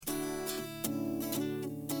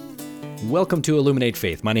Welcome to Illuminate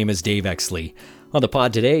Faith. My name is Dave Exley. On the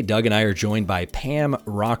pod today, Doug and I are joined by Pam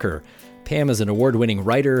Rocker. Pam is an award-winning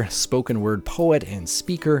writer, spoken word poet, and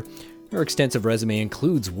speaker. Her extensive resume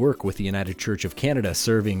includes work with the United Church of Canada,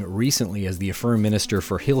 serving recently as the Affirm Minister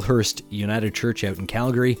for Hillhurst United Church out in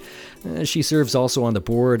Calgary. She serves also on the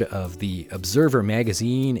board of the Observer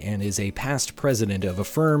magazine and is a past president of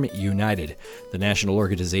Affirm United, the national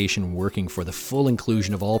organization working for the full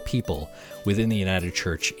inclusion of all people within the United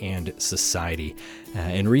Church and society.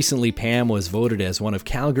 And recently, Pam was voted as one of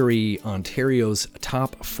Calgary, Ontario's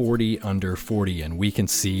top 40 under 40, and we can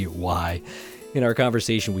see why. In our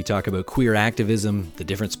conversation, we talk about queer activism, the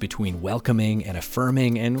difference between welcoming and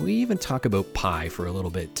affirming, and we even talk about pie for a little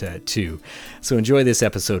bit too. So enjoy this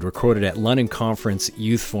episode recorded at London Conference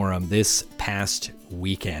Youth Forum this past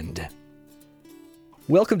weekend.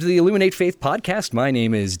 Welcome to the Illuminate Faith podcast. My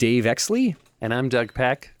name is Dave Exley. And I'm Doug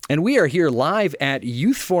Peck. And we are here live at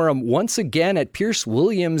Youth Forum once again at Pierce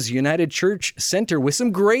Williams United Church Center with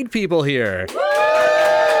some great people here.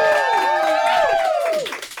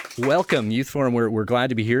 Welcome, Youth Forum. We're glad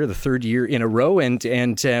to be here the third year in a row, and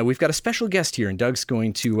we've got a special guest here, and Doug's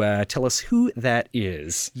going to tell us who that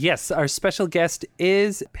is. Yes, our special guest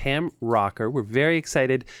is Pam Rocker. We're very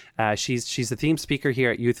excited. She's the theme speaker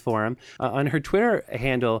here at Youth Forum. On her Twitter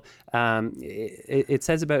handle, it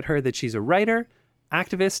says about her that she's a writer,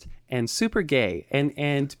 activist, and super gay.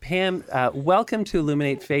 And Pam, welcome to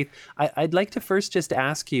Illuminate Faith. I'd like to first just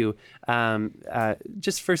ask you,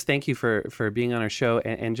 first thank you for being on our show,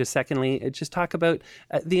 and just secondly, just talk about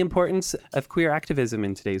the importance of queer activism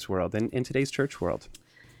in today's world and in today's church world.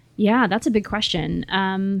 Yeah, that's a big question.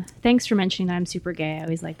 Thanks for mentioning that I'm super gay. I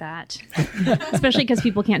always like that, especially because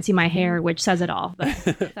people can't see my hair, which says it all.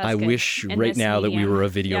 But I wish right now that we were a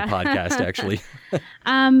video podcast, actually.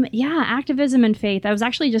 Activism and faith. I was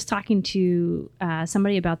actually just talking to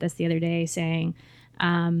somebody about this the other day, saying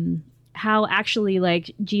how actually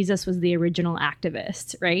like Jesus was the original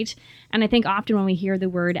activist, right? And I think often when we hear the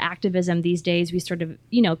word activism these days, we sort of,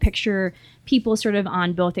 picture people sort of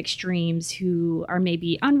on both extremes who are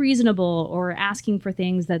maybe unreasonable or asking for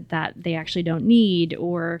things that they actually don't need,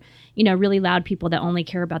 or, really loud people that only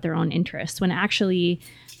care about their own interests, when actually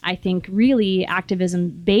I think really activism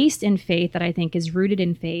based in faith, that I think is rooted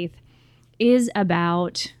in faith, is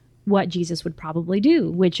about what Jesus would probably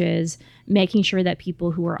do, which is making sure that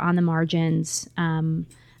people who are on the margins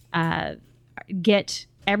get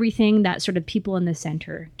everything that sort of people in the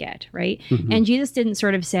center get, right? Mm-hmm. And Jesus didn't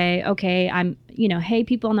sort of say, okay, hey,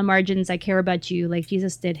 people on the margins, I care about you. Like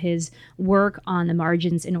Jesus did his work on the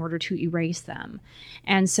margins in order to erase them.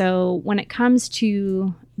 And so when it comes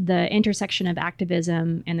to the intersection of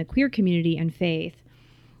activism and the queer community and faith,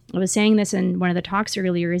 I was saying this in one of the talks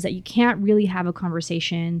earlier, is that you can't really have a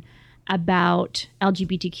conversation about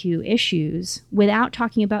LGBTQ issues without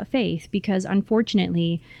talking about faith, because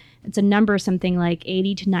unfortunately, it's a number, something like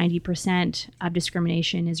 80 to 90% of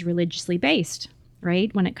discrimination is religiously based,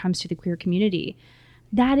 right? When it comes to the queer community.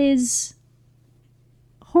 That is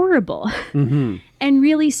horrible mm-hmm. and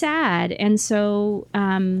really sad. And so,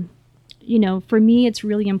 for me, it's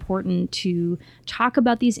really important to talk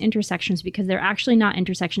about these intersections, because they're actually not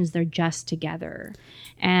intersections, they're just together.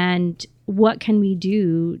 And what can we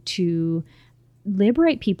do to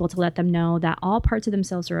liberate people, to let them know that all parts of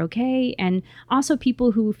themselves are okay? And also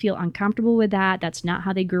people who feel uncomfortable with that's not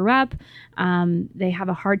how they grew up. They have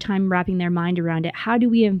a hard time wrapping their mind around it. How do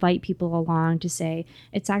we invite people along to say,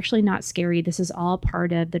 it's actually not scary. This is all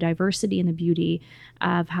part of the diversity and the beauty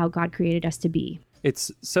of how God created us to be.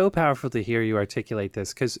 It's so powerful to hear you articulate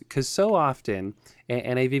this, because so often,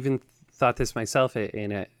 and I've even thought this myself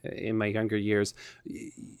in my younger years,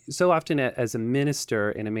 so often as a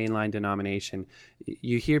minister in a mainline denomination,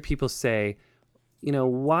 you hear people say,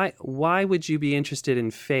 why would you be interested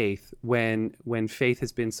in faith when faith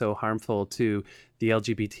has been so harmful to the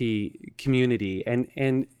LGBT community?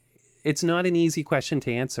 And it's not an easy question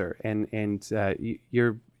to answer, and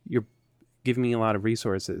you're giving me a lot of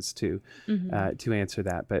resources to answer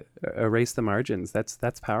that, but erase the margins.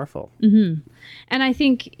 That's powerful. Mm-hmm. And I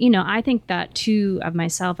think, I think that too of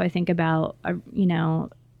myself. I think about,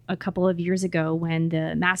 a couple of years ago when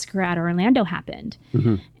the massacre at Orlando happened,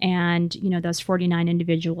 mm-hmm. and, those 49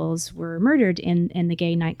 individuals were murdered in the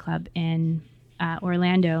gay nightclub in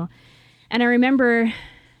Orlando. And I remember,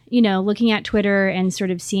 looking at Twitter and sort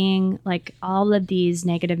of seeing like all of these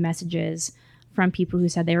negative messages from people who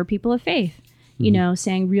said they were people of faith, mm-hmm.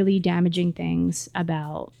 Saying really damaging things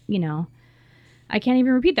about, I can't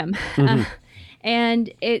even repeat them. Mm-hmm.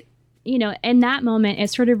 And it, in that moment, it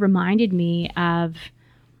sort of reminded me of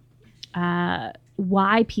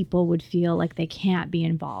why people would feel like they can't be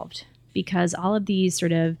involved because all of these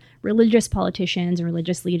sort of religious politicians and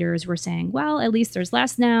religious leaders were saying, well, at least there's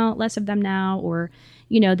less of them now, or,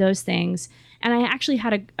 those things. And I actually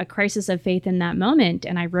had a crisis of faith in that moment.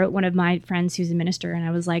 And I wrote one of my friends who's a minister, and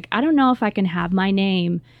I was like, I don't know if I can have my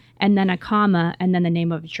name and then a comma and then the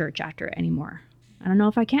name of a church after it anymore. I don't know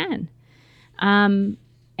if I can. And,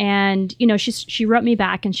 she wrote me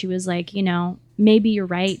back and she was like, maybe you're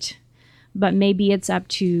right, but maybe it's up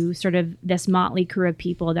to sort of this motley crew of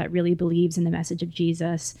people that really believes in the message of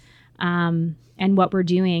Jesus, and what we're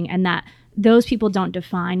doing, and that those people don't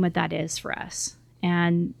define what that is for us,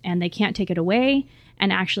 and they can't take it away.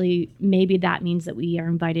 And actually, maybe that means that we are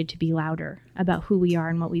invited to be louder about who we are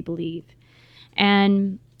and what we believe.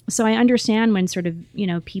 And so I understand when sort of,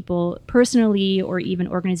 people personally or even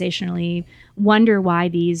organizationally wonder why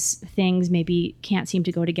these things maybe can't seem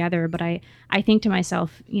to go together. But I think to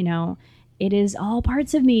myself, it is all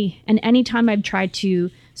parts of me. And anytime I've tried to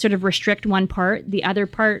sort of restrict one part, the other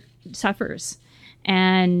part suffers.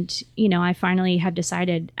 And, I finally have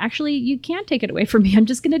decided, actually, you can't take it away from me. I'm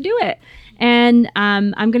just going to do it. And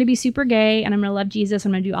I'm going to be super gay, and I'm going to love Jesus.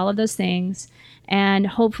 I'm going to do all of those things. And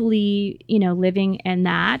hopefully, living in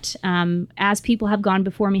that, as people have gone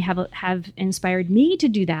before me, have inspired me to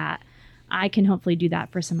do that, I can hopefully do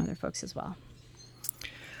that for some other folks as well.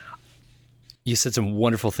 You said some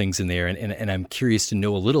wonderful things in there, and I'm curious to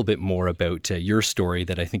know a little bit more about your story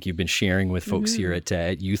that I think you've been sharing with folks here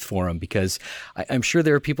at Youth Forum, because I'm sure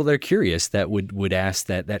there are people that are curious that would ask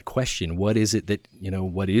that question. What is it that,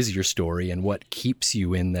 what is your story, and what keeps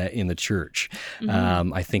you in the church?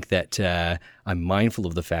 I think that I'm mindful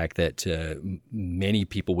of the fact that many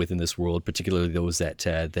people within this world, particularly those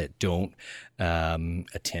that don't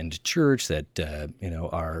attend church, that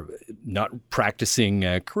are not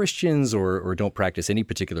practicing Christians or don't practice any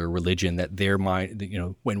particular religion, that their mind,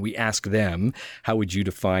 when we ask them, how would you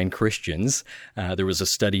define Christians? There was a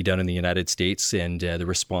study done in the United States, and the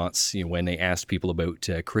response, when they asked people about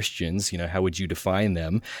Christians, how would you define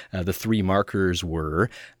them? The three markers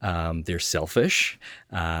were they're selfish,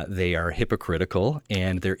 they are hypocritical,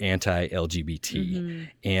 and they're anti-LGBT.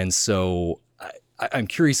 And so I'm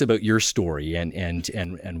curious about your story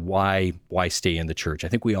and why stay in the church. I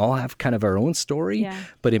think we all have kind of our own story,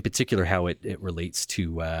 but in particular how it relates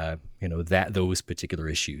to those particular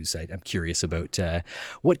issues. I'm curious about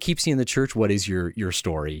what keeps you in the church. What is your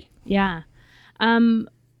story? Yeah,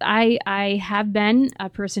 I have been a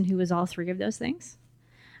person who was all three of those things.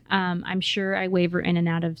 I'm sure I waver in and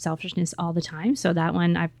out of selfishness all the time. So that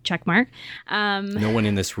one, I've check mark. No one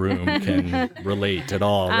in this room can relate at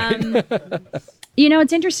all, right?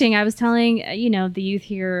 It's interesting. I was telling, the youth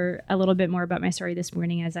here a little bit more about my story this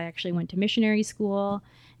morning, as I actually went to missionary school.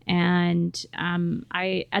 And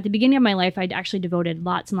at the beginning of my life, I'd actually devoted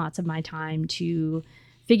lots and lots of my time to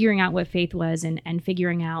figuring out what faith was and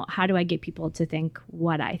figuring out how do I get people to think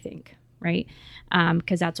what I think. Right?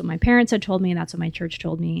 Because that's what my parents had told me, and that's what my church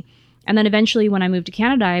told me. And then eventually when I moved to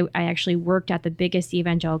Canada, I actually worked at the biggest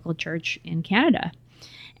evangelical church in Canada.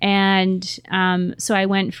 And so I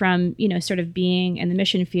went from, sort of being in the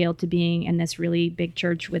mission field to being in this really big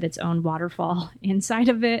church with its own waterfall inside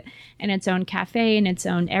of it, and its own cafe, and its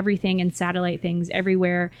own everything, and satellite things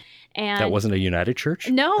everywhere. And that wasn't a United Church?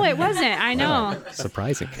 No, it wasn't. I know.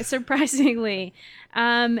 Surprisingly.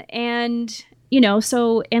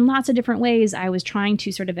 So in lots of different ways, I was trying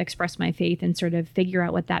to sort of express my faith and sort of figure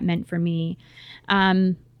out what that meant for me.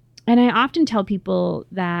 And I often tell people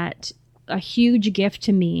that a huge gift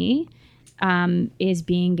to me is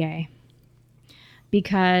being gay,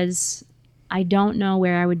 because I don't know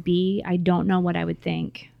where I would be. I don't know what I would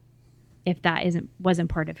think if that wasn't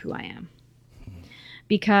part of who I am.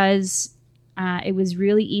 Because it was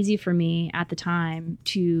really easy for me at the time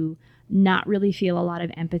to not really feel a lot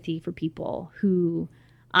of empathy for people who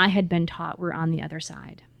I had been taught were on the other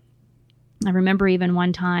side. I remember even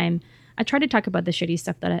one time, I try to talk about the shitty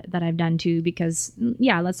stuff that I've done too, because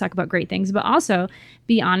let's talk about great things, but also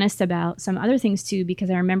be honest about some other things too, because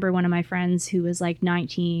I remember one of my friends who was like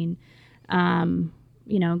 19,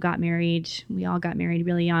 got married. We all got married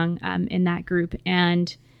really young in that group.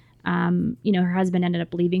 And, her husband ended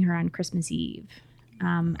up leaving her on Christmas Eve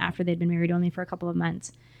after they'd been married only for a couple of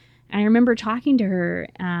months. And I remember talking to her,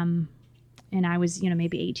 and I was,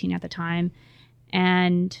 maybe 18 at the time,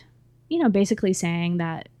 and, basically saying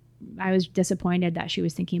that I was disappointed that she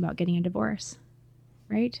was thinking about getting a divorce,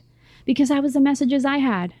 right? Because that was the messages I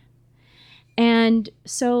had. And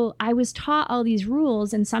so I was taught all these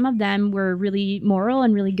rules, and some of them were really moral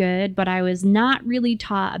and really good, but I was not really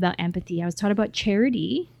taught about empathy. I was taught about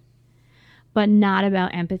charity, but not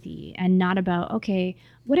about empathy, and not about, okay,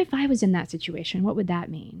 what if I was in that situation? What would that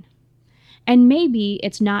mean? And maybe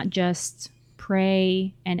it's not just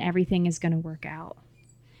pray and everything is going to work out.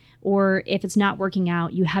 Or if it's not working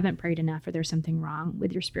out, you haven't prayed enough or there's something wrong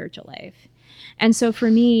with your spiritual life. And so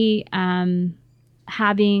for me,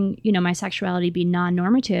 having, my sexuality be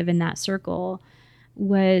non-normative in that circle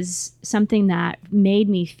was something that made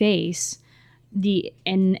me face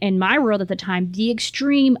in my world at the time, the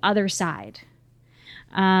extreme other side.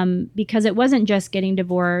 Because it wasn't just getting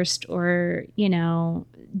divorced or,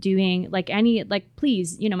 doing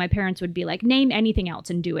please, my parents would be like, name anything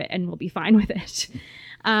else and do it and we'll be fine with it.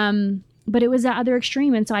 But it was the other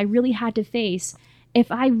extreme. And so I really had to face, if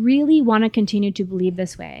I really want to continue to believe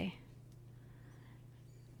this way,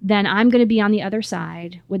 then I'm going to be on the other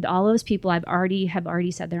side with all those people have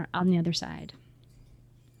already said they're on the other side.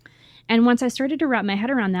 And once I started to wrap my head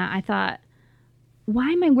around that, I thought,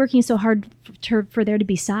 why am I working so hard for there to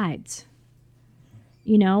be sides?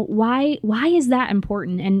 Why is that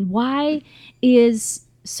important? And why is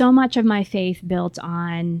so much of my faith built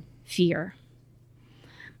on fear?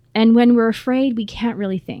 And when we're afraid, we can't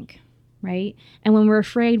really think, right? And when we're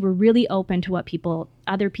afraid, we're really open to what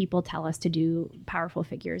other people tell us to do, powerful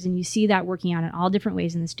figures. And you see that working out in all different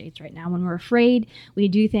ways in the States right now. When we're afraid, we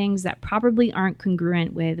do things that probably aren't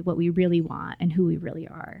congruent with what we really want and who we really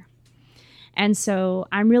are. And so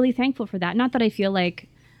I'm really thankful for that. Not that I feel like,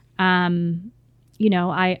 I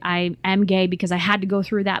am gay because I had to go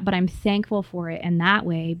through that, but I'm thankful for it in that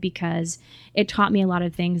way because it taught me a lot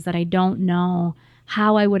of things that I don't know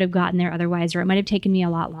how I would have gotten there otherwise, or it might have taken me a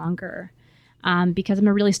lot longer because I'm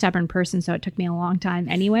a really stubborn person. So it took me a long time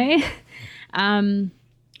anyway. And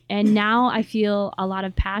now I feel a lot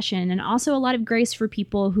of passion and also a lot of grace for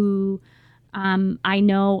people who I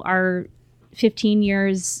know are 15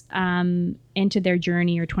 years into their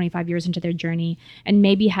journey or 25 years into their journey and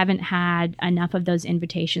maybe haven't had enough of those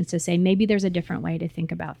invitations to say, maybe there's a different way to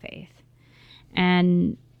think about faith.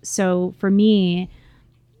 And so for me,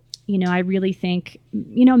 I really think,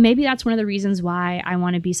 maybe that's one of the reasons why I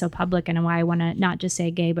want to be so public and why I want to not just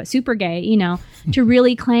say gay, but super gay, to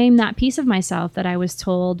really claim that piece of myself that I was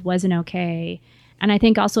told wasn't okay. And I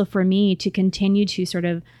think also for me to continue to sort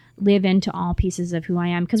of live into all pieces of who I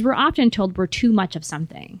am, because we're often told we're too much of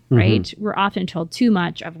something, right? Mm-hmm. We're often told too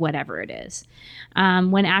much of whatever it is,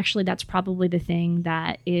 when actually that's probably the thing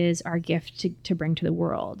that is our gift to bring to the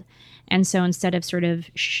world. And so instead of sort of,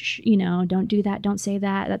 don't do that, don't say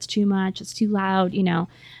that, that's too much, it's too loud,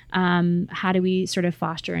 how do we sort of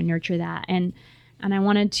foster and nurture that? And I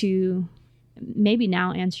wanted to maybe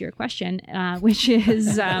now answer your question, which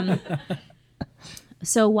is,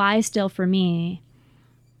 so why still for me?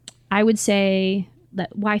 I would say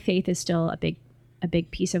that why faith is still a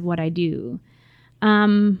big piece of what I do.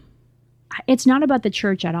 It's not about the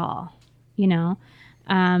church at all,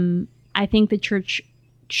 I think the church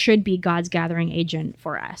should be God's gathering agent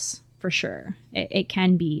for us, for sure. It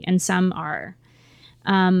can be, and some are.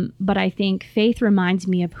 But I think faith reminds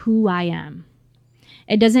me of who I am.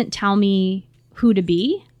 It doesn't tell me who to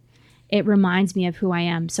be. It reminds me of who I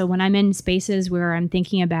am. So when I'm in spaces where I'm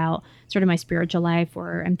thinking about sort of my spiritual life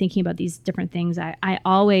or I'm thinking about these different things, I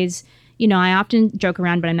always, I often joke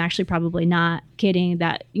around, but I'm actually probably not kidding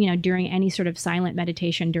that, during any sort of silent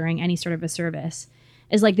meditation, during any sort of a service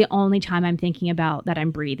is like the only time I'm thinking about that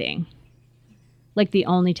I'm breathing, like the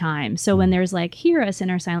only time. So when there's like, hear us in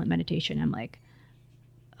our silent meditation, I'm like,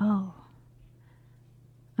 oh,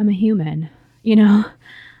 I'm a human,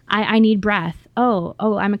 I need breath. Oh,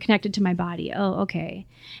 I'm connected to my body. Oh, okay.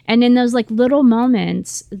 And in those like little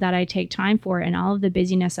moments that I take time for and all of the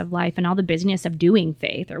busyness of life and all the busyness of doing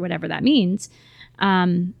faith or whatever that means,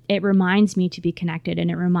 it reminds me to be connected.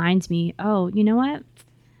 And it reminds me, oh, you know what?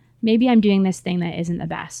 Maybe I'm doing this thing that isn't the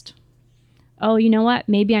best. Oh, you know what?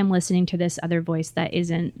 Maybe I'm listening to this other voice that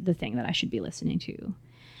isn't the thing that I should be listening to.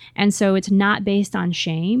 And so it's not based on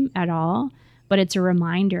shame at all, but it's a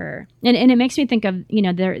reminder. And it makes me think of,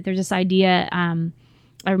 there's this idea,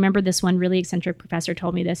 I remember this one really eccentric professor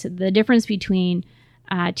told me this, the difference between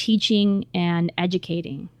teaching and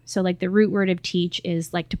educating. So like the root word of teach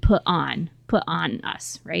is like to put on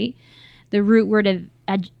us, right? The root word of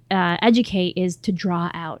educate is to draw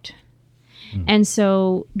out. And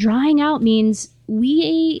so drawing out means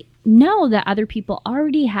we know that other people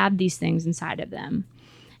already have these things inside of them.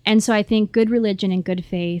 And so I think good religion and good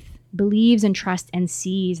faith believes and trusts and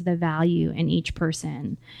sees the value in each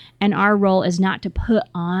person. And our role is not to put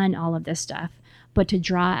on all of this stuff, but to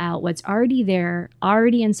draw out what's already there,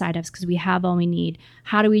 already inside us, because we have all we need.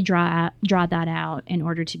 How do we draw that out in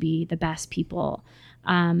order to be the best people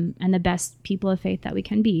and the best people of faith that we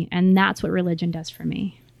can be? And that's what religion does for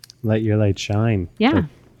me. Let your light shine. Yeah.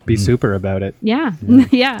 Be super about it. Yeah.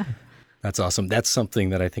 Yeah. That's awesome. That's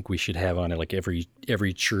something that I think we should have on it, like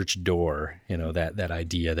every church door, that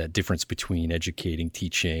idea, that difference between educating,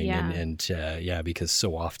 teaching, Yeah. and because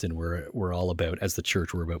so often we're all about, as the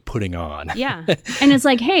church, we're about putting on. Yeah. And it's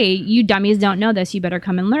like, hey, you dummies don't know this, you better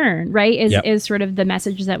come and learn, right? Yep. Is sort of the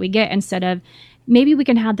message that we get, instead of, maybe we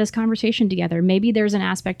can have this conversation together. Maybe there's an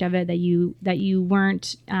aspect of it that you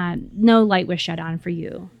weren't, no light was shed on for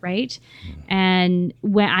you, right? And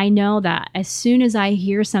when I know that as soon as I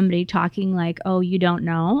hear somebody talking like, oh, you don't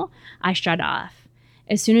know, I shut off.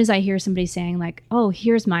 As soon as I hear somebody saying like, oh,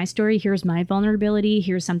 here's my story, here's my vulnerability,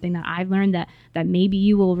 here's something that I've learned that maybe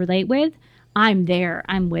you will relate with, I'm there,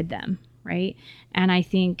 I'm with them, right? And I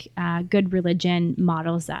think good religion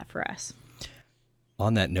models that for us.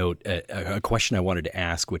 On that note, a question I wanted to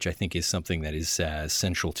ask, which I think is something that is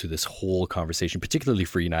central to this whole conversation, particularly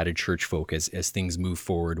for United Church folk, as things move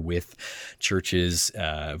forward with churches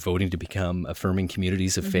voting to become affirming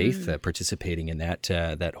communities of faith, participating in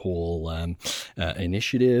that whole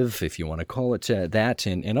initiative, if you want to call it that,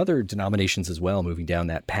 and other denominations as well, moving down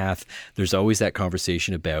that path. There's always that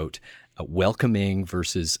conversation about welcoming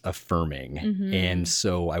versus affirming. And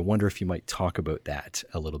so I wonder if you might talk about that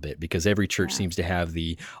a little bit, because every church seems to have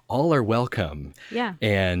the all are welcome. Yeah.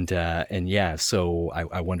 So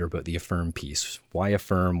I wonder about the affirm piece. Why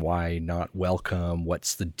affirm? Why not welcome?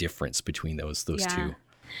 What's the difference between those two?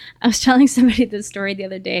 I was telling somebody this story the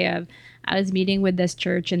other day of, I was meeting with this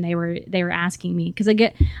church and they were asking me, because I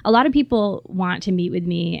get a lot of people want to meet with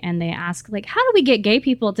me and they ask like, how do we get gay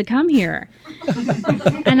people to come here?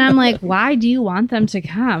 And I'm like, why do you want them to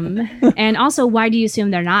come? And also, why do you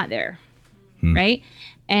assume they're not there? Right?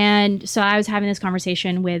 And so I was having this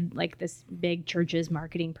conversation with like this big church's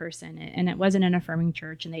marketing person, and it wasn't an affirming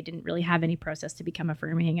church, and they didn't really have any process to become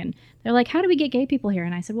affirming. And they're like, how do we get gay people here?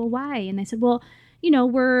 And I said, well, why? And they said, well,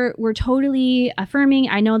 we're totally affirming.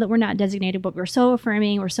 I know that we're not designated, but we're so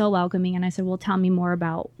affirming, we're so welcoming. And I said, well, tell me more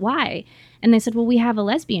about why. And they said, well, we have a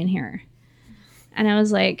lesbian here. And I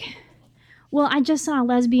was like, well, I just saw a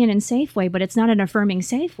lesbian in Safeway, but it's not an affirming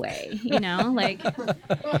Safeway,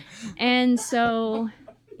 and so,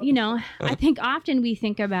 I think often we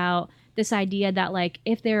think about this idea that like,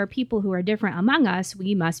 if there are people who are different among us,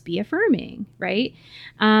 we must be affirming, right?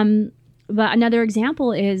 But another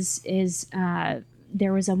example is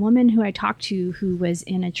there was a woman who I talked to who was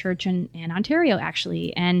in a church in Ontario,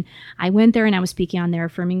 actually. And I went there and I was speaking on their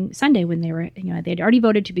affirming Sunday when they were, they'd already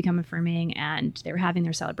voted to become affirming and they were having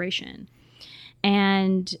their celebration.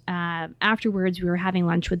 And afterwards, we were having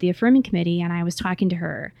lunch with the affirming committee and I was talking to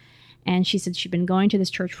her. And she said she'd been going to this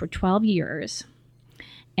church for 12 years.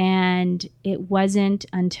 And it wasn't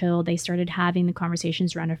until they started having the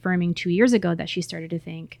conversations around affirming 2 years ago that she started to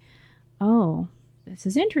think, oh, this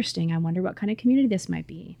is interesting. I wonder what kind of community this might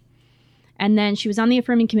be. And then she was on the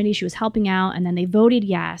affirming committee. She was helping out. And then they voted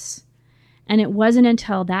yes. And it wasn't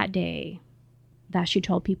until that day that she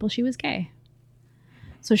told people she was gay.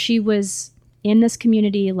 So she was in this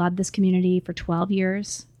community, loved this community for 12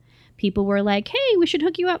 years. People were like, hey, we should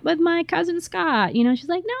hook you up with my cousin Scott. She's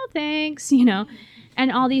like, no, thanks,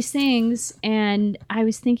 and all these things. And I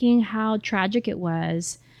was thinking how tragic it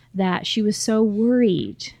was that she was so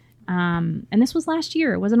worried. And this was last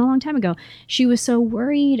year. It wasn't a long time ago. She was so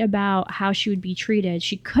worried about how she would be treated.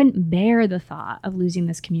 She couldn't bear the thought of losing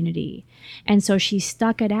this community. And so she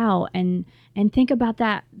stuck it out and think about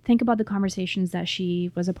that. Think about the conversations that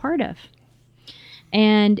she was a part of.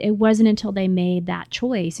 And it wasn't until they made that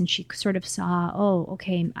choice and she sort of saw, oh,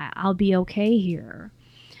 okay, I'll be okay here,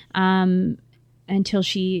 until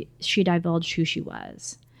she divulged who she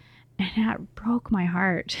was. And that broke my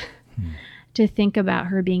heart to think about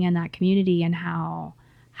her being in that community and how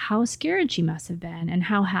scared she must have been and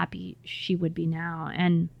how happy she would be now.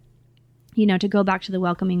 And, to go back to the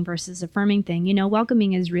welcoming versus affirming thing,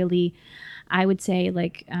 welcoming is really, I would say,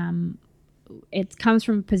 like, it comes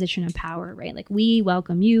from a position of power, right? Like, we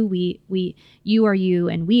welcome you, you are you,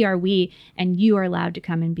 and we are we, and you are allowed to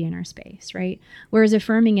come and be in our space, right? Whereas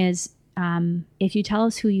affirming is, if you tell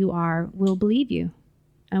us who you are, we'll believe you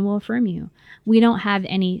and we'll affirm you. We don't have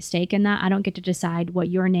any stake in that. I don't get to decide what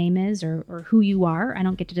your name is or who you are. I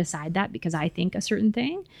don't get to decide that because I think a certain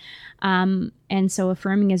thing. And so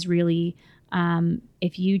affirming is really,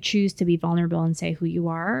 if you choose to be vulnerable and say who you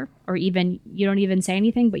are, or even you don't even say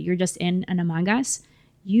anything, but you're just in and among us,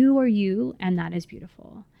 you are you, and that is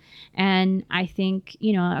beautiful. And I think,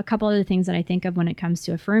 a couple of the things that I think of when it comes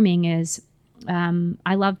to affirming is,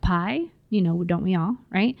 I love pie. don't we all,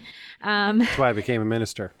 right? That's why I became a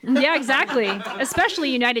minister. Yeah, exactly. Especially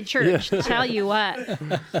United Church. Tell you what,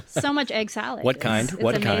 so much egg salad. What kind? It's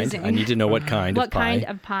What amazing. kind? I need to know what kind of What pie. kind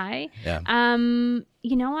of pie? Yeah.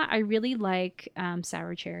 You know what? I really like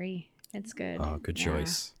sour cherry. It's good. Oh, good Yeah.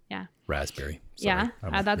 choice. Yeah. Raspberry. Yeah.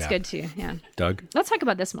 Sorry. That's good too. Yeah. Doug? Let's talk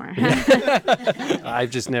about this more. I've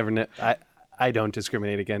just never. I don't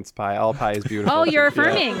discriminate against pie. All pie is beautiful. Oh, you're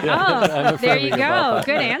affirming. Oh, there you affirming go. about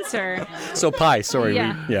Good answer. So pie, sorry.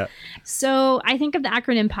 Yeah. Yeah. So I think of the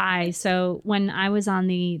acronym PIE. So when I was on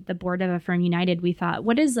the board of Affirm United, we thought,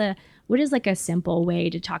 what is like a simple way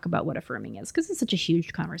to talk about what affirming is? Because it's such a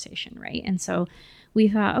huge conversation, right? And so we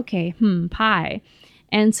thought, okay, PIE.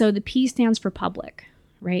 And so the P stands for public,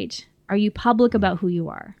 right? Are you public about who you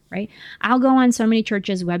are, right? I'll go on so many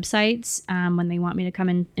churches' websites when they want me to come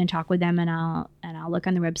in and talk with them, and I'll look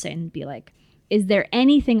on the website and be like, is there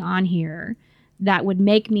anything on here that would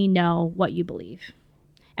make me know what you believe?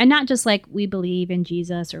 And not just like we believe in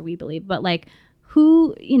Jesus or we believe, but like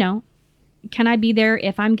who, can I be there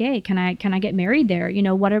if I'm gay? Can I get married there?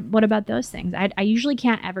 What about those things? I usually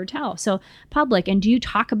can't ever tell. So public, and do you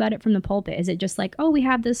talk about it from the pulpit? Is it just like, oh, we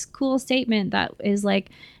have this cool statement that is like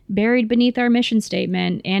buried beneath our mission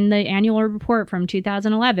statement in the annual report from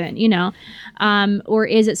 2011, or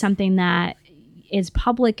is it something that is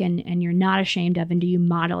public and you're not ashamed of, and do you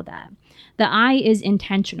model that? The I is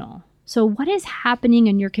intentional. So what is happening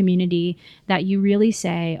in your community that you really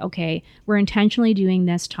say, okay, we're intentionally doing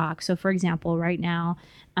this talk. So for example, right now,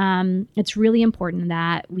 it's really important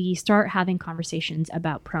that we start having conversations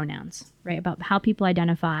about pronouns, right? About how people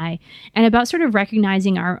identify and about sort of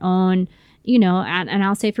recognizing our own, and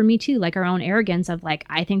I'll say for me too, like our own arrogance of like,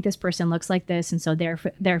 I think this person looks like this, and so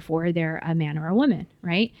therefore they're a man or a woman,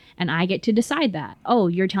 right? And I get to decide that. Oh,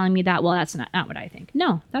 you're telling me that? Well, that's not what I think.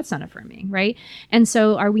 No, that's not affirming, right? And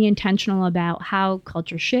so are we intentional about how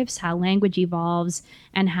culture shifts, how language evolves,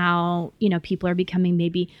 and how, people are becoming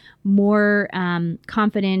maybe more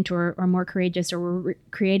confident or more courageous, or we're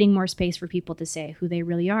creating more space for people to say who they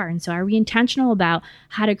really are. And so are we intentional about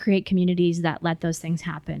how to create communities that let those things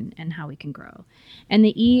happen and how we can grow? And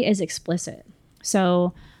the E is explicit.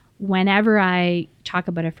 So whenever I talk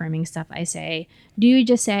about affirming stuff, I say, do you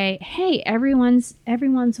just say, hey, everyone's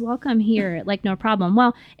welcome here, like no problem?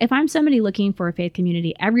 Well, if I'm somebody looking for a faith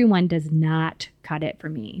community, everyone does not cut it for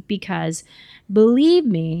me, because believe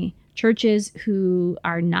me, churches who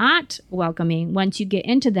are not welcoming, once you get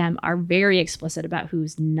into them, are very explicit about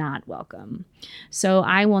who's not welcome. So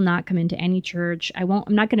I will not come into any church. I'm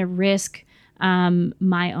not going to risk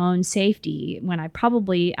my own safety when I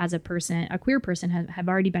probably, as a queer person, have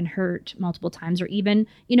already been hurt multiple times, or even,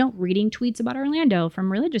 reading tweets about Orlando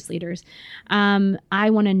from religious leaders. I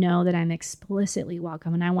want to know that I'm explicitly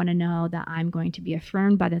welcome, and I want to know that I'm going to be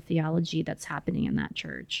affirmed by the theology that's happening in that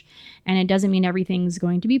church. And it doesn't mean everything's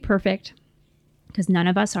going to be perfect, because none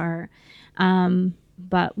of us are.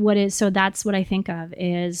 But that's what I think of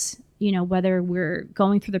is, whether we're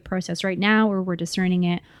going through the process right now or we're discerning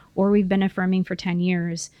it, or we've been affirming for 10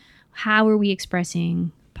 years, how are we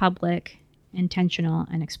expressing public, intentional,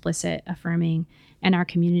 and explicit affirming in our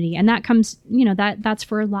community? And that comes, that's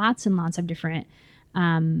for lots and lots of different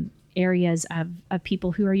areas of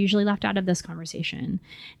people who are usually left out of this conversation.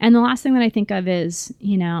 And the last thing that I think of is,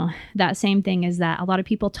 that same thing is that a lot of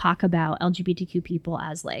people talk about LGBTQ people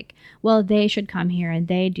as like, well, they should come here and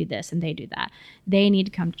they do this and they do that. They need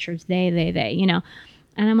to come to church. They.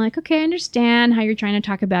 And I'm like, okay, I understand how you're trying to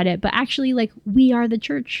talk about it, but actually, like, we are the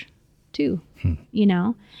church too,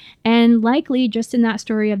 And likely, just in that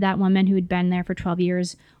story of that woman who had been there for 12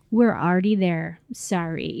 years, we're already there.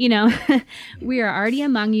 Sorry, we are already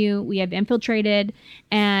among you. We have infiltrated,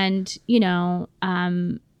 and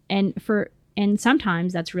and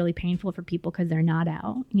sometimes that's really painful for people because they're not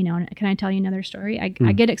out. Can I tell you another story? I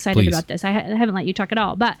get excited Please. about this. I haven't let you talk at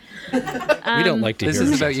all, but We don't like to This hear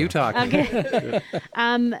is this. about you talking. okay.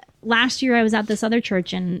 Last year I was at this other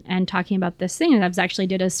church and talking about this thing, and I actually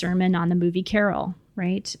did a sermon on the movie Carol,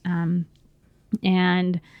 right?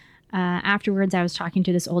 Afterwards, I was talking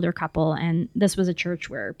to this older couple, and this was a church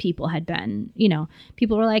where people had been,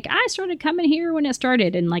 people were like, I started coming here when it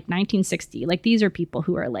started in like 1960. Like, these are people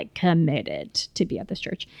who are like committed to be at this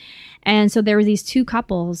church. And so there were these two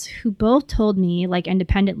couples who both told me, like,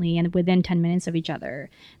 independently and within 10 minutes of each other,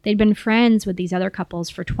 they'd been friends with these other couples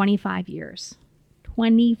for 25 years.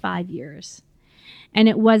 25 years. And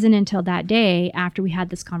it wasn't until that day, after we had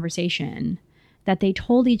this conversation, that they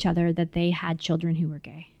told each other that they had children who were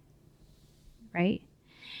gay. Right?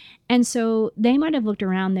 And so they might have looked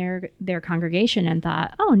around their congregation and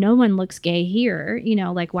thought, oh, no one looks gay here.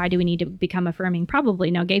 Like, why do we need to become affirming? Probably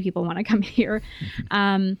no gay people want to come here.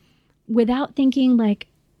 Without thinking, like,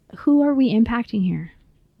 who are we impacting here?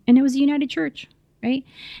 And it was a united church, right?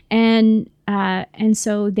 And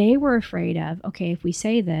so they were afraid of, okay, if we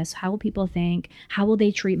say this, how will people think? How will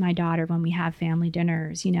they treat my daughter when we have family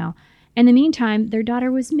dinners? In the meantime, their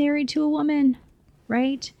daughter was married to a woman,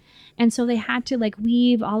 right? And so they had to like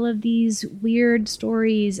weave all of these weird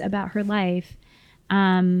stories about her life,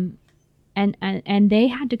 and they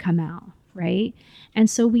had to come out, right? And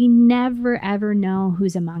so we never ever know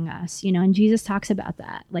who's among us, and Jesus talks about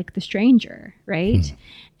that, like the stranger, right?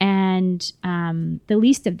 And the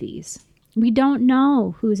least of these. We don't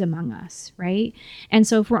know who's among us, right? And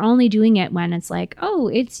so if we're only doing it when it's like, oh,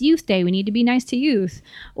 it's youth day, we need to be nice to youth,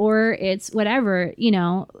 or it's whatever,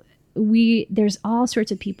 there's all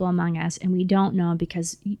sorts of people among us, and we don't know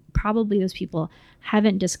because probably those people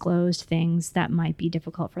haven't disclosed things that might be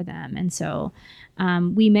difficult for them. And so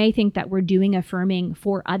we may think that we're doing affirming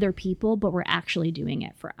for other people, but we're actually doing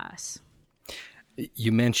it for us.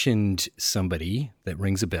 You mentioned somebody that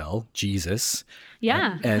rings a bell, Jesus.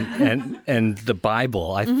 Yeah. And the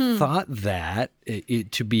Bible. I thought that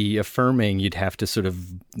to be affirming, you'd have to sort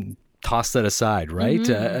of toss that aside, right?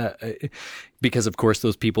 Because, of course,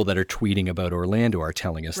 those people that are tweeting about Orlando are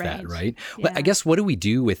telling us that, right? Yeah. Well, I guess, what do we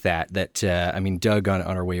do with that? Doug, on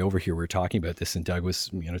our way over here, we were talking about this, and Doug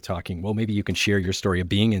was, talking, well, maybe you can share your story of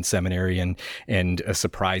being in seminary and a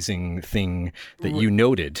surprising thing that you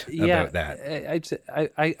noted about that.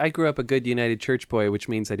 I grew up a good United Church boy, which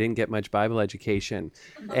means I didn't get much Bible education.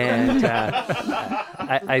 And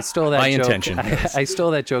I stole that My joke. intention. I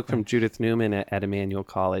stole that joke from Judith Newman at Emmanuel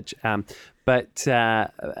College. But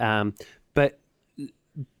I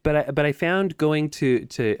found going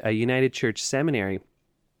to a United Church seminary,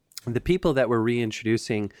 the people that were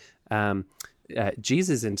reintroducing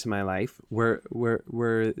Jesus into my life were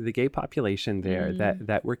the gay population there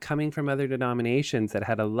that were coming from other denominations that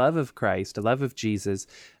had a love of Christ, a love of Jesus,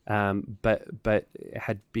 but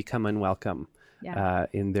had become unwelcome.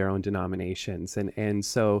 In their own denominations. And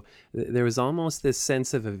so there was almost this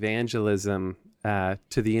sense of evangelism to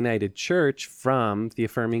the United Church from the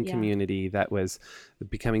affirming community that was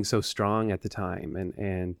becoming so strong at the time.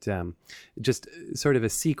 And just sort of a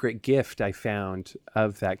secret gift I found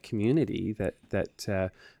of that community that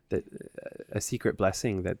a secret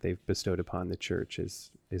blessing that they've bestowed upon the church is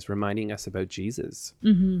reminding us about Jesus.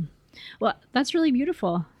 Mm-hmm. Well, that's really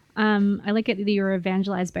beautiful. I like it that you were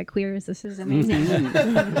evangelized by queers. This is amazing.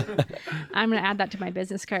 I'm going to add that to my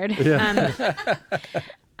business card.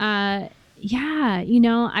 I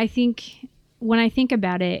think when I think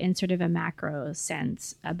about it in sort of a macro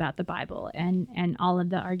sense about the Bible and all of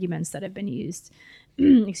the arguments that have been used,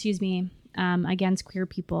 against queer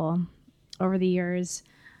people over the years,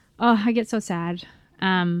 I get so sad.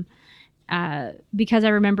 Because I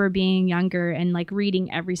remember being younger and like reading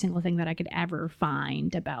every single thing that I could ever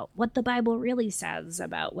find about what the Bible really says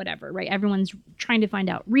about whatever, right? Everyone's trying to find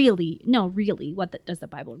out really, what does the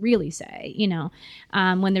Bible really say,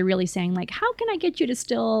 when they're really saying like, how can I get you to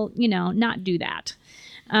still, not do that?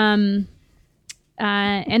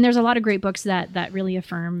 And there's a lot of great books that really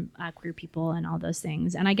affirm queer people and all those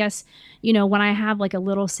things. And I guess, when I have like a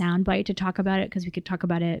little soundbite to talk about it, because we could talk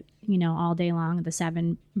about it, all day long, the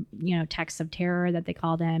 7, texts of terror that they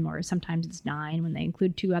call them, or sometimes it's 9 when they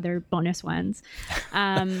include 2 other bonus ones.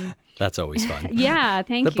 That's always fun. Yeah,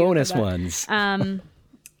 thank you. The bonus ones.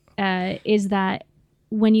 Is that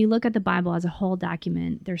when you look at the Bible as a whole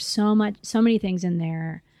document, there's so many things in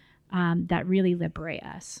there that really liberate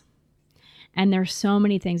us. And there's so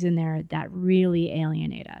many things in there that really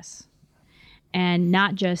alienate us. And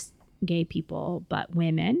not just gay people, but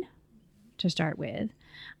women, to start with.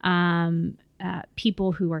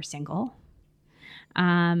 People who are single.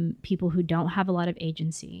 People who don't have a lot of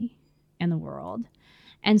agency in the world.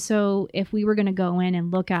 And so if we were going to go in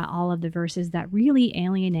and look at all of the verses that really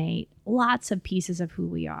alienate lots of pieces of who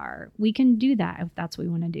we are, we can do that if that's what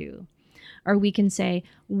we want to do. Or we can say,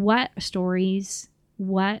 what stories,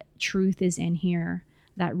 what truth is in here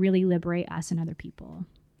that really liberate us and other people,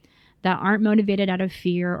 that aren't motivated out of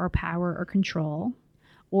fear or power or control,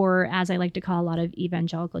 or as I like to call a lot of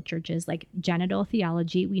evangelical churches, like genital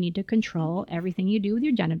theology. We need to control everything you do with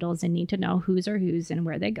your genitals and need to know whose are whose and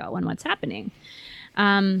where they go and what's happening.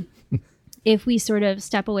 If we sort of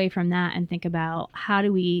step away from that and think about how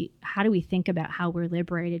do we think about how we're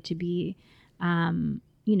liberated to be,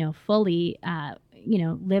 fully,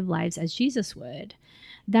 live lives as Jesus would,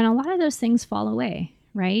 then a lot of those things fall away,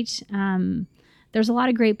 right? there's a lot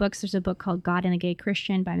of great books. There's a book called God and the Gay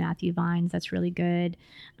Christian by Matthew Vines. That's really good.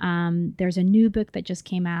 There's a new book that just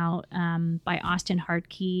came out by Austin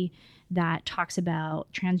Hartke that talks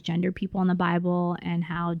about transgender people in the Bible and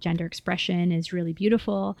how gender expression is really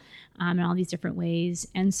beautiful in all these different ways.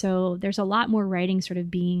 And so there's a lot more writing sort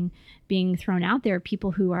of being thrown out there,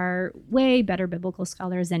 people who are way better biblical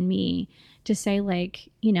scholars than me, to say, like,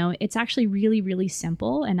 you know, it's actually really, really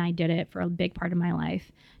simple. And I did it for a big part of my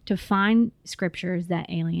life, to find scriptures that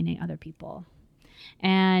alienate other people.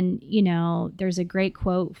 And, you know, there's a great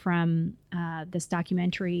quote from this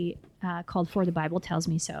documentary called For the Bible Tells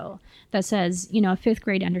Me So, that says, you know, a fifth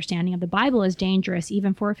grade understanding of the Bible is dangerous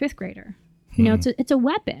even for a fifth grader. You know, it's a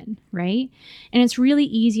weapon, right? And it's really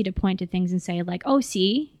easy to point to things and say, like, oh,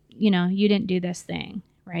 see, you know, you didn't do this thing,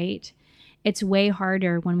 right? It's way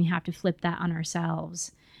harder when we have to flip that on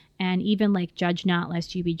ourselves. And even like, judge not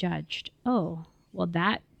lest you be judged. Oh, well,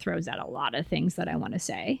 that throws out a lot of things that I want to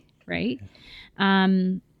say, right?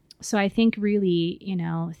 So I think really, you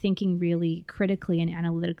know, thinking really critically and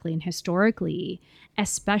analytically and historically,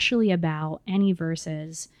 especially about any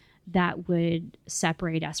verses that would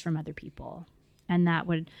separate us from other people and that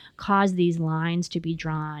would cause these lines to be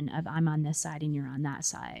drawn of, I'm on this side and you're on that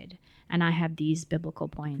side, and I have these biblical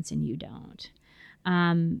points and you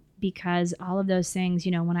don't. Because all of those things,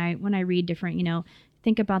 you know, when I read different, you know,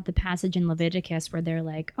 think about the passage in Leviticus where they're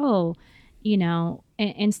like, oh, you know,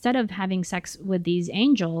 instead of having sex with these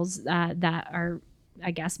angels that are,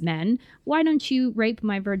 I guess, men, why don't you rape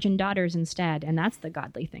my virgin daughters instead? And that's the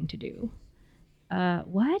godly thing to do.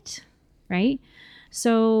 What? Right?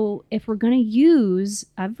 So if we're going to use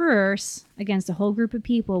a verse against a whole group of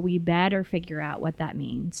people, we better figure out what that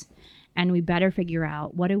means. And we better figure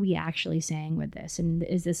out, what are we actually saying with this? And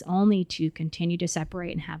is this only to continue to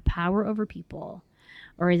separate and have power over people?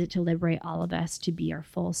 Or is it to liberate all of us to be our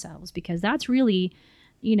full selves? Because that's really,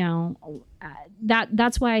 you know,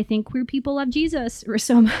 that's why I think queer people love Jesus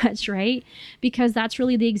so much, right? Because that's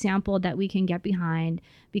really the example that we can get behind,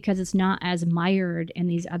 because it's not as mired in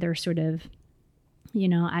these other sort of, you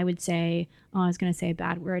know, I would say, I was going to say a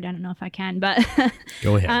bad word. I don't know if I can, but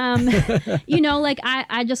go ahead. You know, like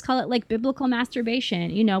I just call it like biblical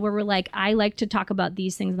masturbation, you know, where we're like, I like to talk about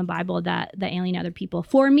these things in the Bible that alienate other people.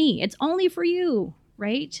 For me, it's only for you.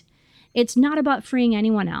 Right? It's not about freeing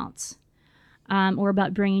anyone else or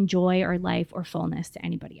about bringing joy or life or fullness to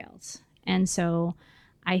anybody else. And so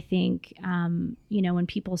I think, you know, when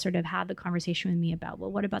people sort of have the conversation with me about,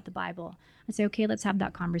 well, what about the Bible? I say, okay, let's have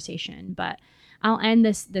that conversation. But I'll end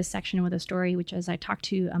this section with a story, which is I talked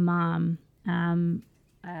to a mom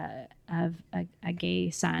of a gay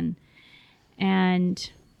son. And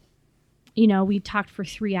you know, we talked for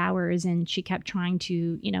 3 hours and she kept trying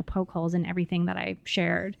to, you know, poke holes in everything that I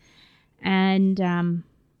shared. And,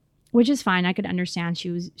 which is fine. I could understand she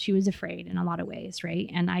was afraid in a lot of ways. Right.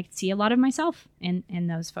 And I see a lot of myself in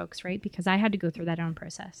those folks, right? Because I had to go through that own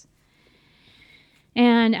process.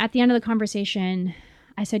 And at the end of the conversation,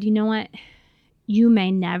 I said, you know what? You may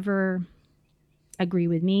never agree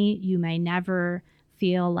with me. You may never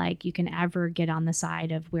feel like you can ever get on the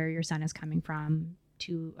side of where your son is coming from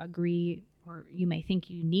to agree, or you may think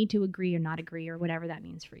you need to agree or not agree or whatever that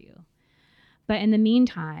means for you. But in the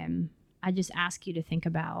meantime, I just ask you to think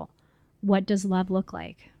about, what does love look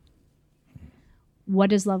like? What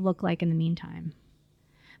does love look like in the meantime?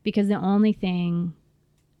 Because the only thing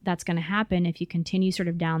that's going to happen if you continue sort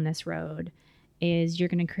of down this road is you're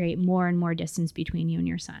going to create more and more distance between you and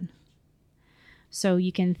your son. So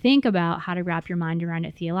you can think about how to wrap your mind around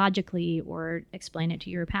it theologically or explain it to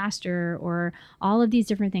your pastor or all of these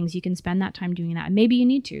different things. You can spend that time doing that. Maybe you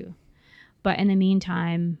need to. But in the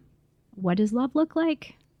meantime, what does love look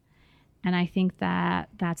like? And I think that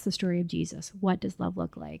that's the story of Jesus. What does love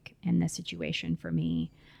look like in this situation for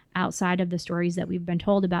me, outside of the stories that we've been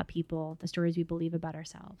told about people, the stories we believe about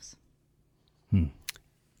ourselves?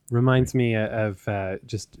 Reminds me of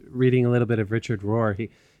just reading a little bit of Richard Rohr.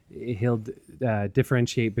 He'll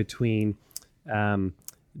differentiate between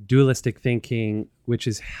dualistic thinking, which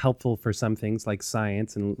is helpful for some things like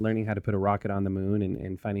science and learning how to put a rocket on the moon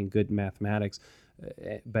and finding good mathematics,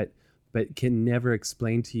 but can never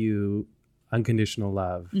explain to you unconditional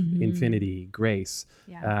love, infinity, grace,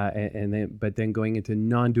 but then going into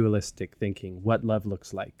non-dualistic thinking, what love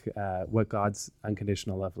looks like, what God's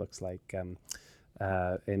unconditional love looks like, and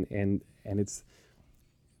it's,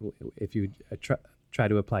 if you try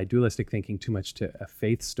to apply dualistic thinking too much to a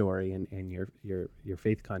faith story and your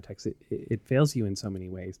faith context, it fails you in so many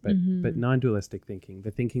ways. But non-dualistic thinking,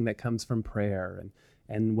 the thinking that comes from prayer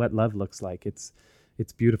and what love looks like, it's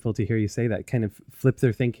beautiful to hear you say that. Kind of flip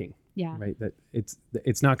their thinking Yeah. Right. That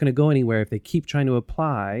it's not going to go anywhere if they keep trying to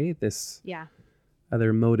apply this Yeah.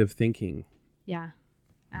 other mode of thinking. Yeah.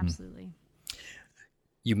 Absolutely.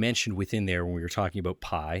 You mentioned within there when we were talking about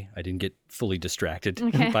pie, I didn't get fully distracted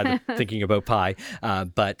Okay. by thinking about pie,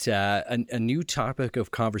 but a new topic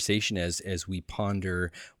of conversation as we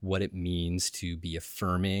ponder what it means to be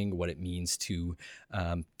affirming, what it means to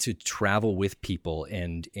travel with people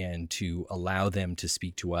and to allow them to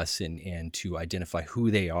speak to us and to identify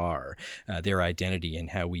who they are, their identity,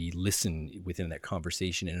 and how we listen within that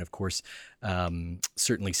conversation. And of course,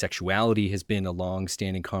 certainly sexuality has been a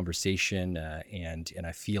long-standing conversation, and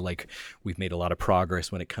I feel like we've made a lot of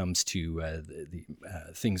progress when it comes to the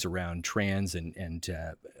things around trans and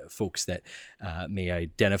folks that may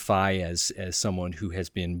identify as someone who has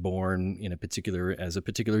been born in a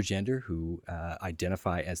particular gender, who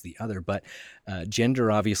identify as the other. But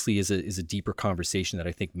gender obviously is a deeper conversation that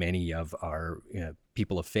I think many of our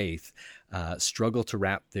people of faith struggle to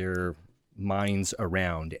wrap their minds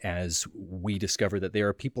around, as we discover that there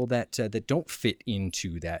are people that don't fit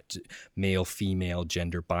into that male-female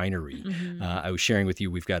gender binary. I was sharing with you,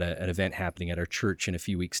 we've got an event happening at our church in a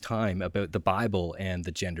few weeks' time about the Bible and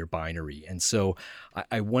the gender binary. And so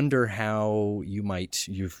I wonder how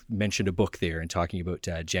you've mentioned a book there and talking about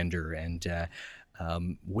gender, and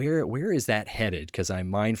where is that headed? Because I'm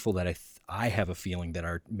mindful that I have a feeling that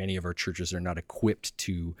many of our churches are not equipped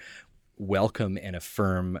to welcome and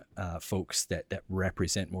affirm folks that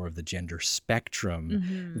represent more of the gender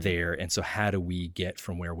spectrum there. And so how do we get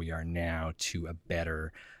from where we are now to a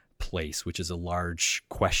better place, which is a large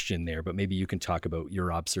question there, but maybe you can talk about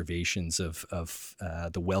your observations of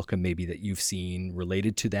the welcome maybe that you've seen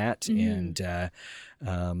related to that. And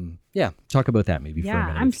talk about that maybe for a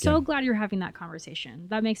minute. I'm so glad you're having that conversation.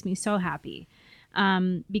 That makes me so happy.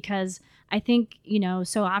 Because I think,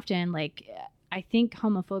 so often, I think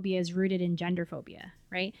homophobia is rooted in gender phobia,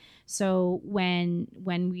 right? So when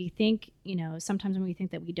we think, sometimes when we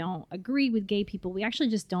think that we don't agree with gay people, we actually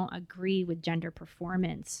just don't agree with gender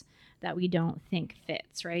performance that we don't think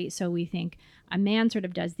fits, right? So we think a man sort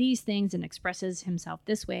of does these things and expresses himself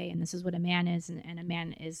this way, and this is what a man is, and a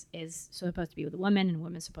man is supposed to be with a woman, and a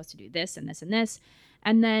woman's supposed to do this and this and this.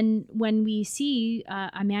 And then when we see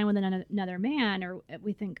a man with another man, or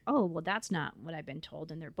we think, oh, well, that's not what I've been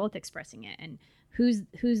told, and they're both expressing it, and who's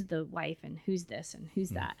the wife, and who's this, and who's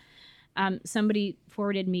that. Somebody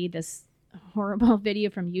forwarded me this horrible video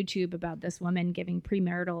from YouTube about this woman giving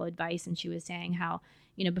premarital advice, and she was saying how,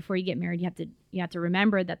 before you get married, you have to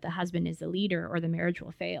remember that the husband is the leader, or the marriage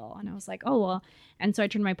will fail. And I was like, oh, well. And so I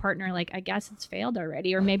turned to my partner, I guess it's failed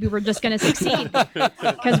already, or maybe we're just going to succeed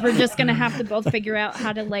because we're just going to have to both figure out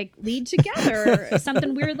how to lead together, or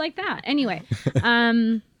something weird like that. Anyway.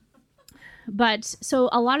 But so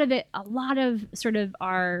a lot of sort of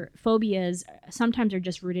our phobias sometimes are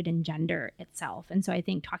just rooted in gender itself. And so I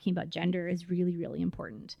think talking about gender is really, really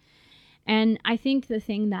important. And I think the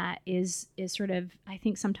thing that is sort of, I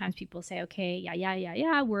think sometimes people say, okay,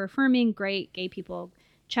 yeah, we're affirming, great, gay people,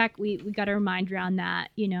 check, we got our mind around that,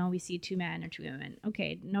 we see 2 men or 2 women,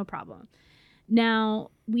 okay, no problem.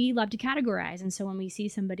 Now, we love to categorize, and so when we see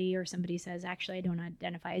somebody, or somebody says, actually, I don't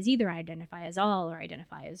identify as either, I identify as all, or I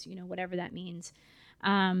identify as, whatever that means,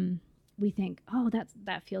 we think, oh,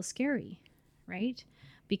 that feels scary, right?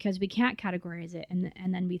 Because we can't categorize it.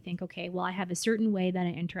 And then we think, okay, well, I have a certain way that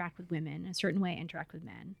I interact with women, a certain way I interact with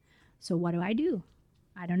men. So what do?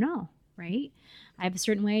 I don't know, right? I have a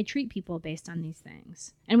certain way I treat people based on these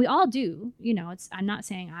things. And we all do, I'm not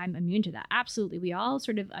saying I'm immune to that. Absolutely. We all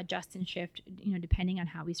sort of adjust and shift, depending on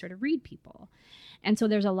how we sort of read people. And so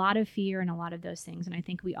there's a lot of fear and a lot of those things. And I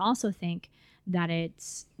think we also think that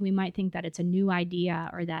we might think that it's a new idea,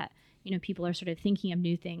 or that, people are sort of thinking of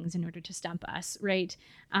new things in order to stump us, right?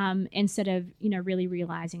 Instead of, really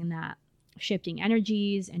realizing that shifting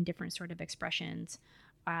energies and different sort of expressions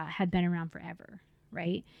have been around forever,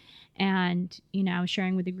 right? And, I was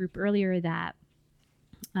sharing with the group earlier that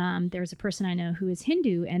there's a person I know who is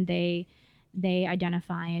Hindu, and they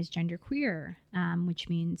identify as genderqueer, which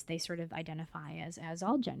means they sort of identify as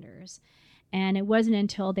all genders. And it wasn't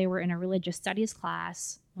until they were in a religious studies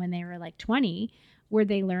class when they were 20 where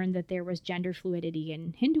they learned that there was gender fluidity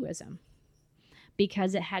in Hinduism,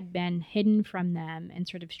 because it had been hidden from them and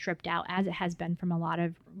sort of stripped out, as it has been from a lot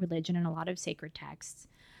of religion and a lot of sacred texts,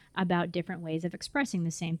 about different ways of expressing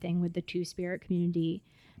the same thing with the Two-Spirit community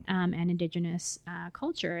and indigenous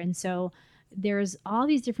culture. And so there's all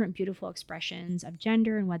these different beautiful expressions of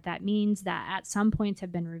gender and what that means, that at some points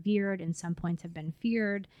have been revered and some points have been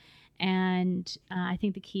feared. And I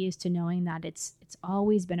think the key is to knowing that it's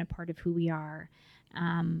always been a part of who we are.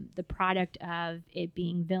 The product of it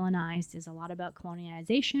being villainized is a lot about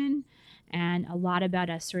colonialization and a lot about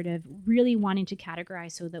us sort of really wanting to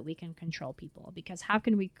categorize so that we can control people, because how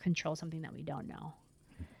can we control something that we don't know,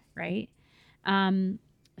 right?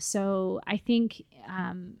 So I think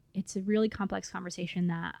it's a really complex conversation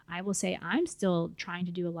that I will say I'm still trying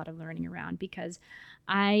to do a lot of learning around, because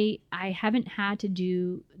I haven't had to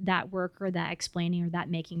do that work or that explaining or that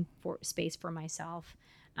making space for myself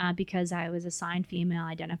because I was assigned female,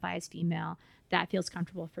 identify as female. That feels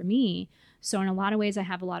comfortable for me. So in a lot of ways, I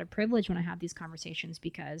have a lot of privilege when I have these conversations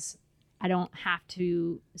because I don't have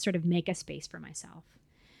to sort of make a space for myself.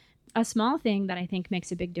 A small thing that I think makes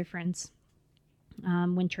a big difference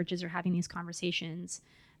when churches are having these conversations,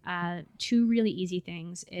 two really easy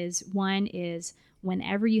things is, one is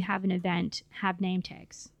whenever you have an event, have name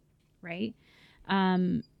tags, right?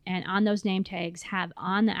 And on those name tags, have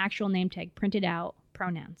on the actual name tag printed out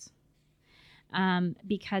pronouns.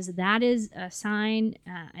 Because that is a sign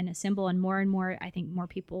and a symbol, and more, I think more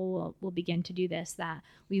people will begin to do this, that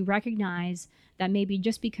we recognize that maybe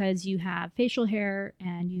just because you have facial hair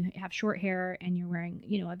and you have short hair and you're wearing,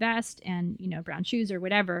 a vest and, brown shoes or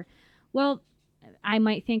whatever, well, I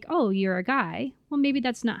might think, oh, you're a guy. Well, maybe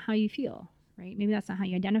that's not how you feel, right? Maybe that's not how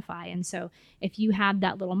you identify. And so if you have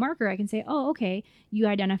that little marker, I can say, oh, okay, you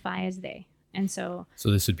identify as they. And so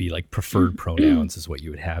this would be like preferred pronouns is what you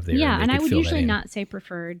would have there. Yeah, and I would usually not say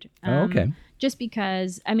preferred. Okay. Just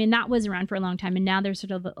because, that was around for a long time. And now there's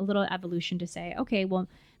sort of a little evolution to say, okay, well,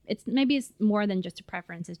 it's more than just a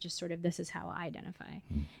preference. It's just sort of, this is how I identify.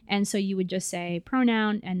 And so you would just say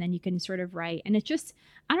pronoun, and then you can sort of write. And it's just,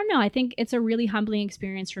 I don't know, I think it's a really humbling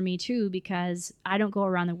experience for me too, because I don't go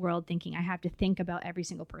around the world thinking I have to think about every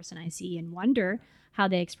single person I see and wonder how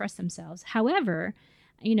they express themselves. However,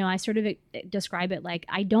 I sort of describe it like,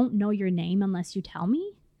 I don't know your name unless you tell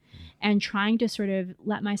me, and trying to sort of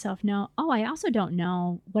let myself know, oh, I also don't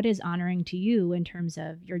know what is honoring to you in terms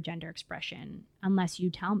of your gender expression unless you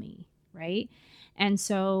tell me, right? And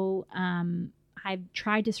so I've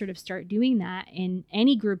tried to sort of start doing that in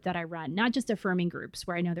any group that I run, not just affirming groups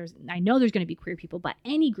where I know there's going to be queer people, but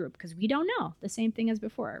any group, because we don't know, the same thing as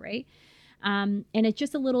before, right? And it's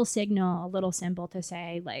just a little signal, a little symbol to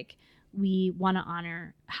say, like, we want to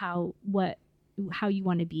honor how you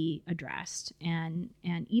want to be addressed, and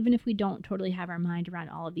even if we don't totally have our mind around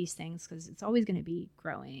all of these things, because it's always going to be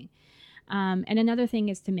growing. And another thing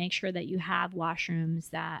is to make sure that you have washrooms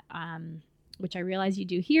that, which I realize you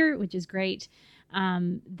do here, which is great,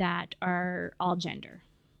 that are all gender.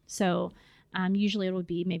 So usually it would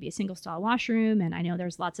be maybe a single stall washroom, and I know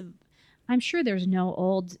there's I'm sure there's no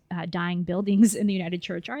old dying buildings in the United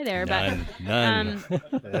Church, are there? None.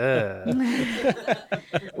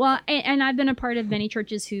 Well, and I've been a part of many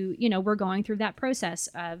churches who, we're going through that process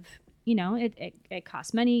of, it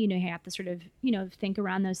costs money. You have to sort of, think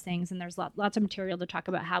around those things. And there's lots of material to talk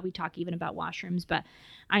about how we talk even about washrooms. But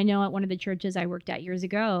I know at one of the churches I worked at years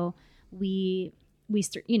ago, we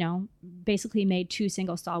basically made 2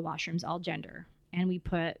 single stall washrooms, all gender. And we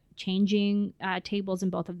put changing tables in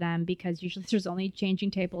both of them, because usually there's only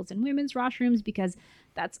changing tables in women's washrooms, because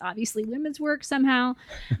that's obviously women's work somehow.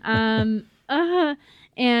 To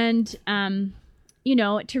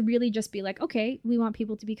really just be like, okay, we want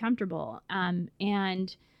people to be comfortable. And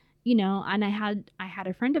I had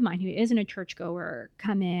a friend of mine who isn't a churchgoer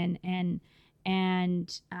come in,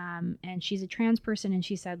 and she's a trans person, and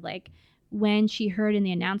she said, like, when she heard in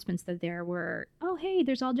the announcements that there were, oh, hey,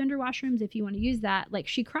 there's all gender washrooms if you want to use that, like,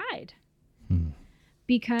 she cried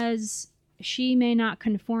because she may not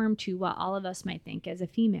conform to what all of us might think as a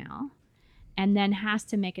female, and then has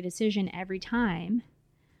to make a decision every time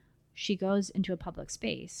she goes into a public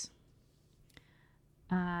space.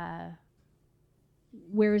 Where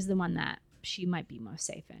is the one that she might be most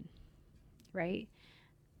safe in, right?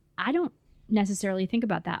 I don't necessarily think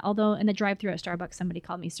about that. Although in the drive-thru at Starbucks, somebody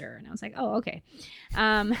called me sir, and I was like, oh, okay.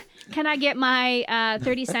 Can I get my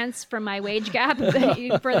 30 cents from my wage gap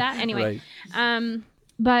for that? Anyway. Right.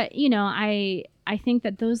 But I think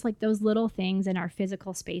that those little things in our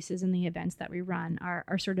physical spaces and the events that we run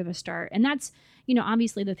are sort of a start. And that's,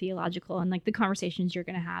 obviously the theological and like the conversations you're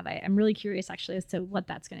going to have. I'm really curious actually as to what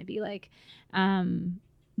that's going to be like.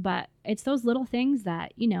 But it's those little things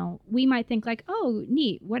that, we might think like, oh,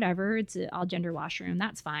 neat, whatever, it's an all gender washroom,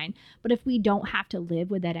 that's fine. But if we don't have to live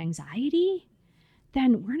with that anxiety,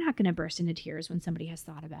 then we're not going to burst into tears when somebody has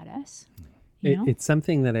thought about us. It's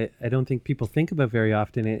something that I don't think people think about very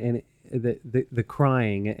often. And the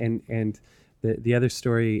crying and the other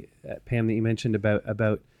story, Pam, that you mentioned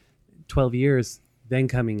about 12 years then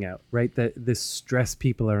coming out, right? The stress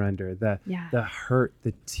people are under, the hurt,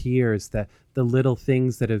 the tears, the little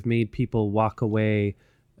things that have made people walk away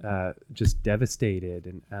just devastated.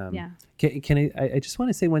 And I just want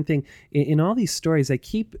to say one thing. In all these stories,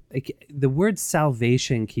 the word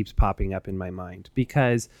salvation keeps popping up in my mind,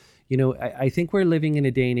 because I think we're living in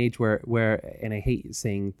a day and age where, and I hate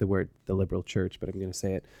saying the liberal church, but I'm going to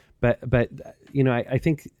say it. But I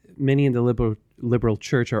think many in the liberal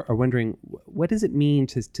church are wondering, what does it mean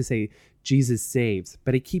to say Jesus saves?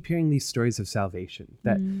 But I keep hearing these stories of salvation,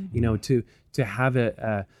 that to have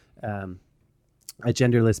a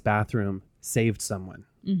genderless bathroom saved someone.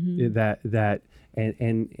 That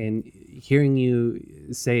and hearing you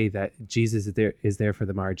say that Jesus is there for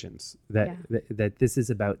the margins, that this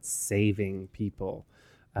is about saving people,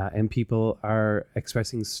 and people are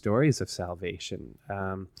expressing stories of salvation.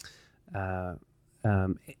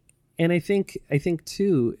 And I think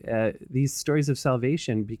too, these stories of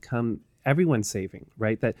salvation become everyone's saving,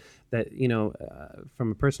 right? That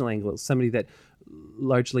from a personal angle, somebody that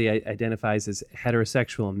largely identifies as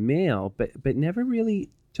heterosexual male, but never really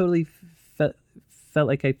totally felt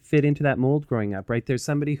like I fit into that mold growing up, right? There's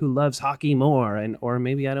somebody who loves hockey more, or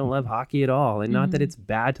maybe I don't love hockey at all. And not that it's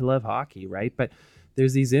bad to love hockey, right? But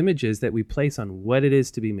there's these images that we place on what it is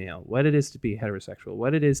to be male, what it is to be heterosexual,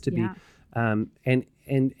 what it is to be, and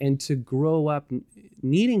to grow up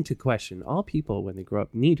needing to question. All people, when they grow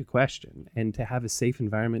up, need to question, and to have a safe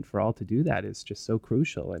environment for all to do that is just so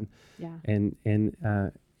crucial. And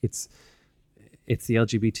it's the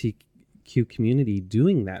LGBTQ community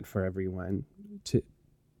doing that for everyone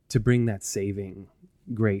to bring that saving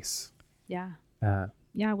grace.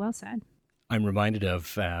 Well said. I'm reminded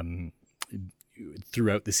of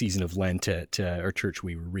throughout the season of Lent at our church,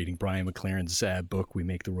 we were reading Brian McLaren's book, We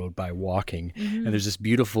Make the Road by Walking. And there's this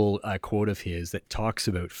beautiful quote of his that talks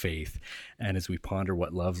about faith. And as we ponder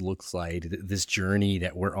what love looks like, this journey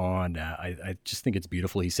that we're on, I just think it's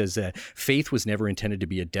beautiful. He says that faith was never intended to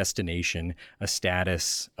be a destination, a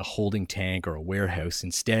status, a holding tank, or a warehouse.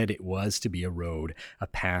 Instead, it was to be a road, a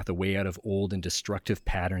path, a way out of old and destructive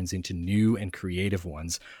patterns into new and creative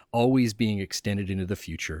ones, always being extended into the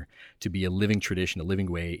future. To be a living tradition, a living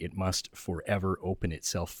way, it must forever open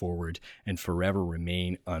itself forward and forever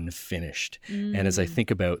remain unfinished. And as I think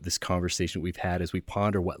about this conversation we've had, as we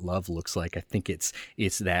ponder what love looks like, I think it's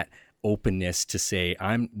that openness to say,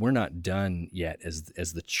 we're not done yet as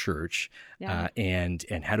the church, and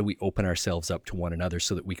how do we open ourselves up to one another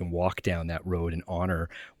so that we can walk down that road and honor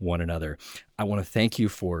one another. I want to thank you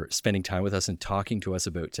for spending time with us and talking to us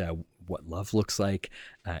about what love looks like,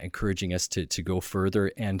 encouraging us to go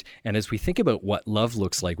further. And as we think about what love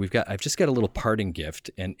looks like, I've just got a little parting gift,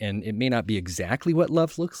 and it may not be exactly what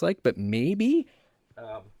love looks like, but maybe.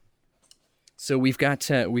 So we've got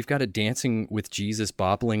a Dancing with Jesus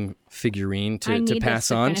bobbling figurine to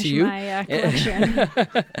pass on to you. My collection.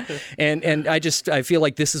 and I feel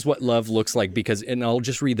like this is what love looks like, because, and I'll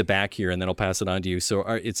just read the back here and then I'll pass it on to you. So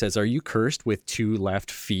it says, "Are you cursed with 2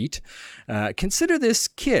 left feet? Consider this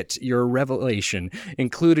kit your revelation.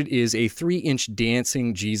 Included is a 3-inch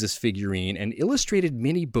dancing Jesus figurine, an illustrated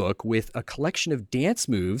mini book with a collection of dance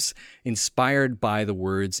moves inspired by the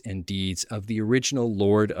words and deeds of the original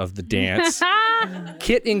Lord of the Dance."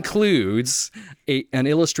 Kit includes an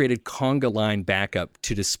illustrated conga line backup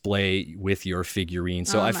to display with your figurine.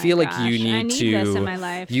 So I feel like you need this in my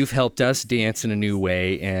life. You've helped us dance in a new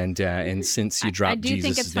way, and since you dropped Jesus' name, I do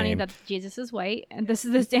think it's funny that Jesus is white, and this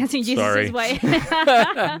dancing Jesus is white.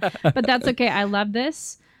 But that's okay. I love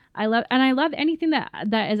this. I love anything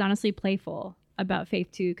that is honestly playful about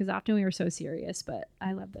faith too, because often we were so serious. But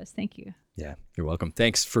I love this. Thank you. Yeah, you're welcome.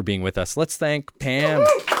 Thanks for being with us. Let's thank Pam.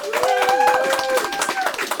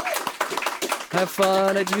 Have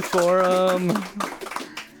fun at Youth Forum.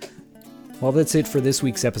 Well, that's it for this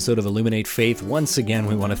week's episode of Illuminate Faith. Once again,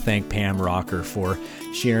 we want to thank Pam Rocker for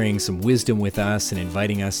sharing some wisdom with us and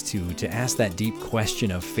inviting us to ask that deep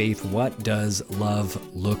question of faith. What does love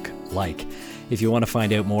look like? If you want to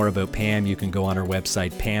find out more about Pam, you can go on her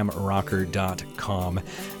website, pamrocker.com.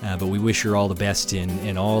 But we wish her all the best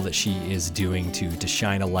in all that she is doing to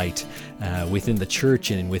shine a light within the church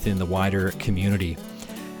and within the wider community.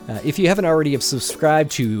 If you haven't already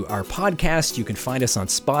subscribed to our podcast, you can find us on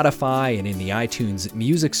Spotify and in the iTunes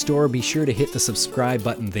Music Store. Be sure to hit the subscribe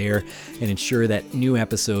button there and ensure that new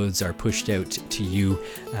episodes are pushed out to you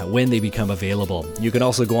when they become available. You can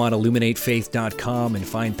also go on illuminatefaith.com and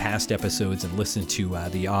find past episodes and listen to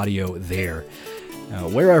the audio there.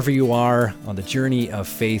 Wherever you are on the journey of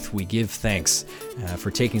faith, we give thanks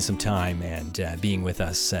for taking some time and being with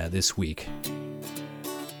us this week.